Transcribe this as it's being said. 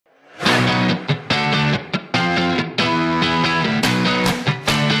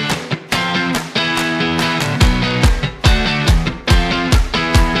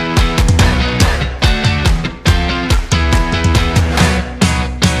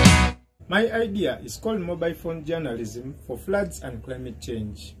My idea is called mobile phone journalism for floods and climate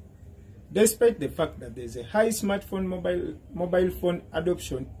change. Despite the fact that there is a high smartphone mobile phone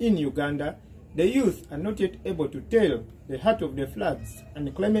adoption in Uganda, the youth are not yet able to tell the heart of the floods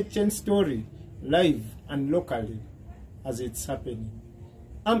and climate change story live and locally as it's happening.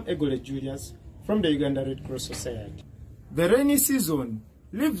 I'm Egolet Julius from the Uganda Red Cross Society. The rainy season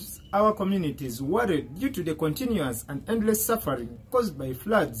leaves our communities worried due to the continuous and endless suffering caused by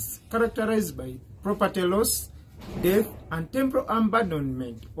floods characterized by property loss, death, and temporary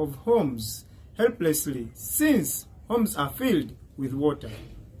abandonment of homes helplessly since homes are filled with water.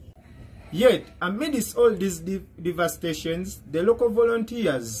 Yet, amidst all these devastations, the local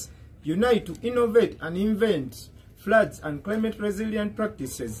volunteers unite to innovate and invent floods and climate resilient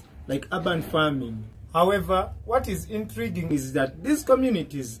practices like urban farming. However, what is intriguing is that these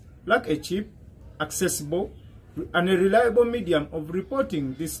communities lack a cheap, accessible, and a reliable medium of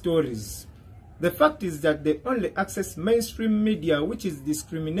reporting these stories. The fact is that they only access mainstream media, which is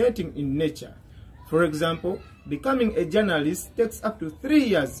discriminating in nature. For example, becoming a journalist takes up to 3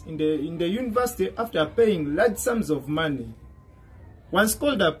 years in the university after paying large sums of money. Once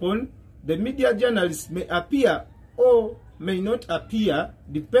called upon, the media journalists may appear or may not appear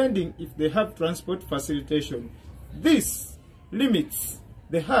depending if they have transport facilitation. This limits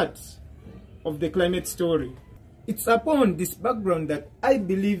the heart of the climate story. It's upon this background that I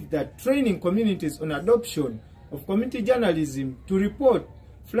believe that training communities on adoption of community journalism to report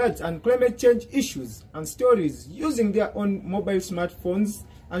floods and climate change issues and stories using their own mobile smartphones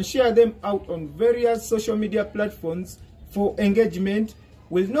and share them out on various social media platforms for engagement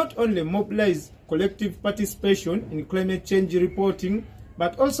will not only mobilize collective participation in climate change reporting,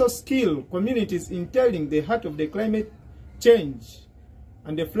 but also skill communities in telling the heart of the climate change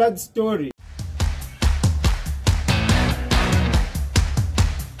and the flood story.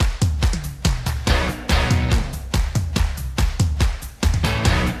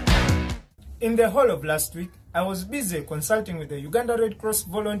 In the whole of last week, I was busy consulting with the Uganda Red Cross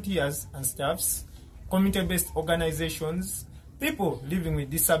volunteers and staffs, community-based organizations, people living with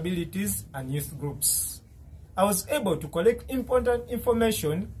disabilities, and youth groups. I was able to collect important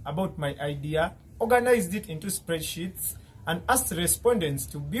information about my idea, organized it into spreadsheets, and asked respondents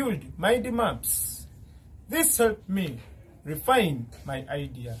to build mind maps. This helped me refine my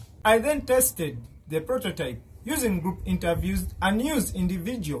idea. I then tested the prototype using group interviews and used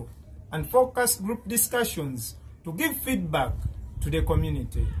individual and focus group discussions to give feedback to the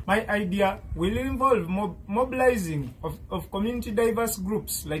community. My idea will involve mobilizing of community diverse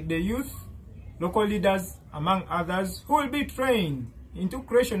groups like the youth, local leaders, among others, who will be trained into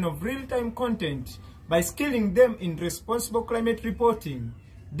creation of real-time content by skilling them in responsible climate reporting,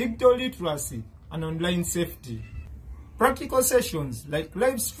 digital literacy, and online safety. Practical sessions like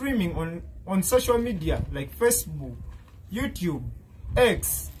live streaming on social media like Facebook, YouTube,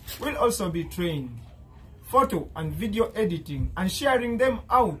 X, will also be trained. Photo and video editing and sharing them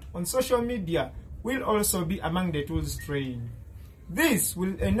out on social media will also be among the tools trained. This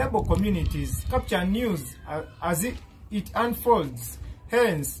will enable communities capture news as it unfolds,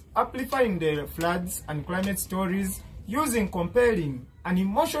 hence amplifying the floods and climate stories using compelling and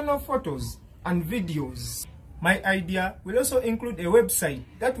emotional photos and videos. My idea will also include a website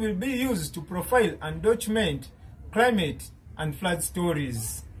that will be used to profile and document climate and flood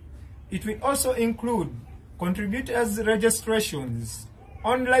stories. It will also include contributors registrations,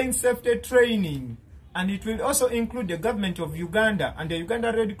 online safety training, and it will also include the government of Uganda and the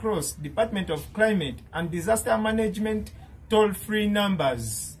Uganda Red Cross Department of Climate and Disaster Management toll-free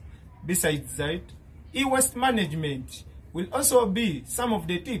numbers. Besides that, e-waste management will also be some of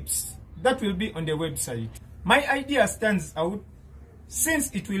the tips that will be on the website. My idea stands out since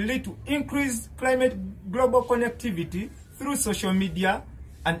it will lead to increased climate global connectivity through social media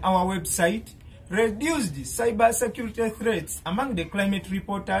and our website, reduced cyber security threats among the climate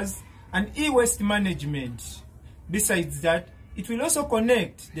reporters, and e-waste management. Besides that, it will also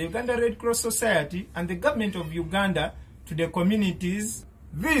connect the Uganda Red Cross Society and the government of Uganda to the communities.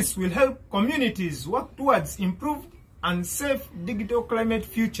 This will help communities work towards improved and safe digital climate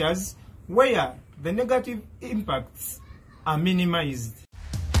futures where the negative impacts are minimized.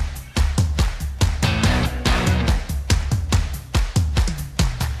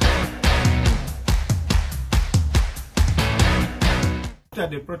 After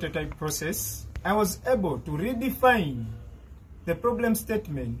the prototype process, I was able to redefine the problem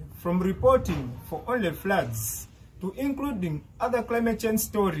statement from reporting for only floods to including other climate change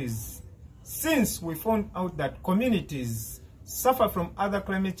stories, since we found out that communities suffer from other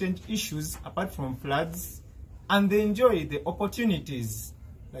climate change issues apart from floods, and they enjoy the opportunities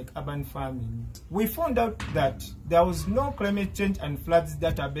like urban farming. We found out that there was no climate change and floods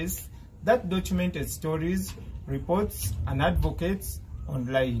database that documented stories, reports, and advocates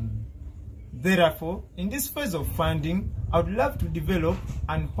online. Therefore, in this phase of funding, I would love to develop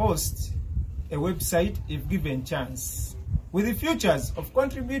and host a website if given chance, with the features of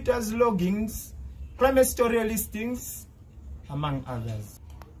contributors' logins, climate story listings, among others.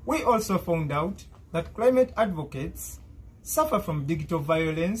 We also found out that climate advocates suffer from digital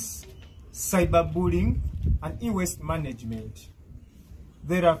violence, cyberbullying, and e-waste management.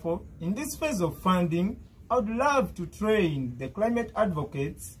 Therefore, in this phase of funding, I would love to train the climate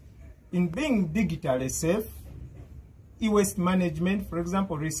advocates in being digitally safe, e-waste management, for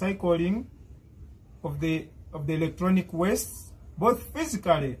example, recycling of the electronic waste, both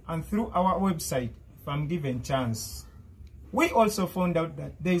physically and through our website, if I'm given chance. We also found out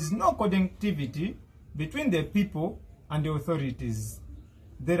that there is no connectivity between the people and the authorities.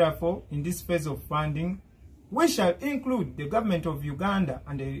 Therefore, in this phase of funding, we shall include the government of Uganda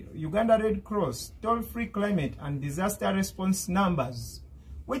and the Uganda Red Cross toll-free climate and disaster response numbers,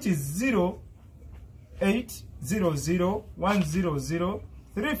 which is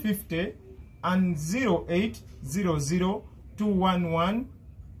 0800-100-350 and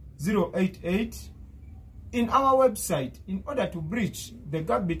 0800-211-088 in our website in order to bridge the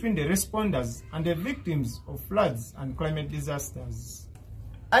gap between the responders and the victims of floods and climate disasters.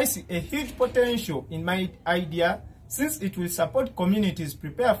 I see a huge potential in my idea, since it will support communities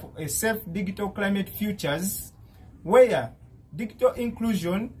prepare for a safe digital climate futures where digital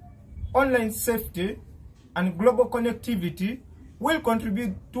inclusion, online safety, and global connectivity will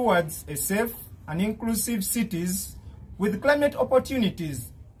contribute towards a safe and inclusive cities with climate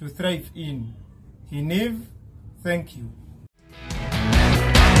opportunities to thrive in. Hiniv, thank you.